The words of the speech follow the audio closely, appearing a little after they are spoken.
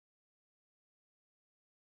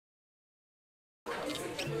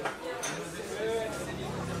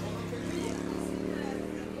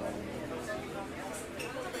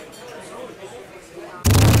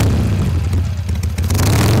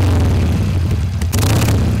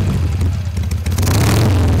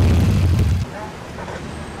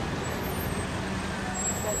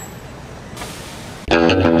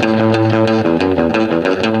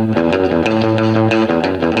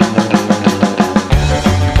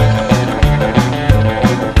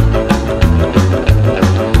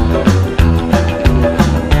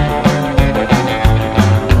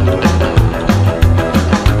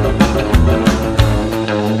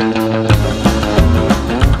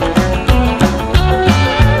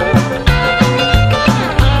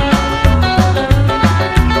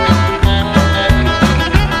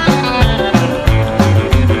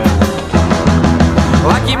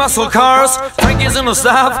Muscle cars, Frankie's in the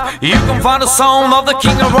staff. You can find a song of the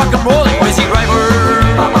king of rock and roll. A crazy driver,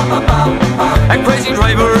 a crazy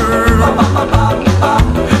driver.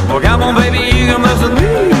 Oh, come on, baby, you can mess with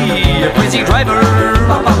me. A crazy driver.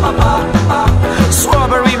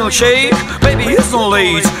 Strawberry milkshake, baby, it's no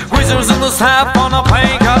late. Greasers in the staff on a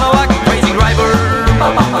plane, kinda like a crazy driver.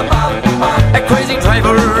 A crazy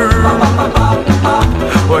driver.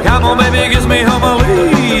 Well, come on, baby, gives me home a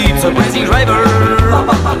lead. A crazy driver.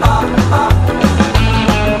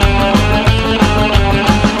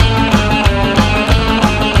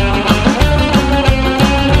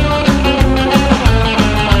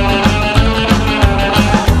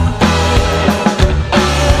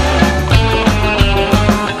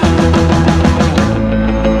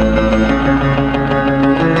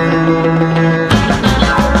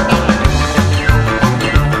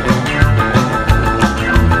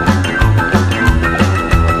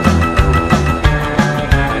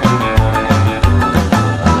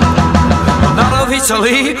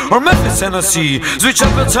 Italy or Memphis, Tennessee. Switch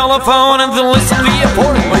up the telephone and then listen to me for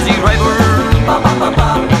a crazy driver.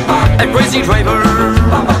 A crazy driver.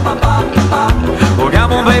 Oh,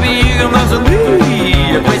 come on, baby, you can dance with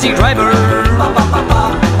me. A crazy driver.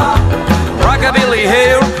 Rockabilly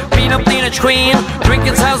hair, peanut teenage queen,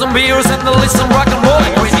 drinking 1,000 beers and then listen rock and roll.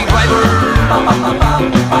 A crazy driver.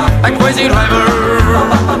 A crazy driver.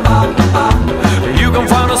 You can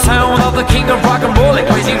find the sound of the king of rock and roll. A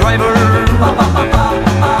crazy driver.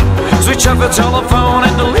 Switch up the telephone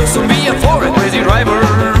and listen me for a crazy driver.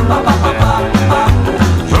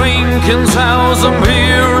 Drinking 1,000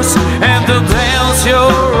 beers and to dance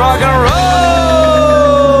your rock and roll.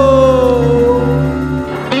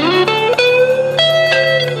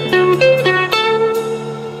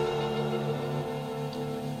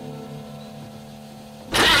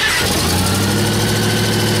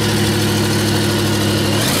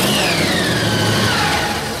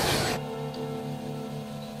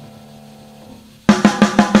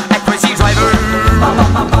 A crazy driver,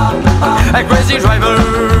 a crazy driver,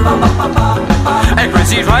 a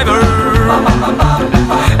crazy driver,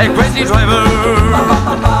 a crazy driver,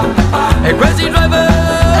 a crazy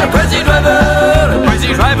driver, a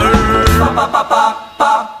crazy driver.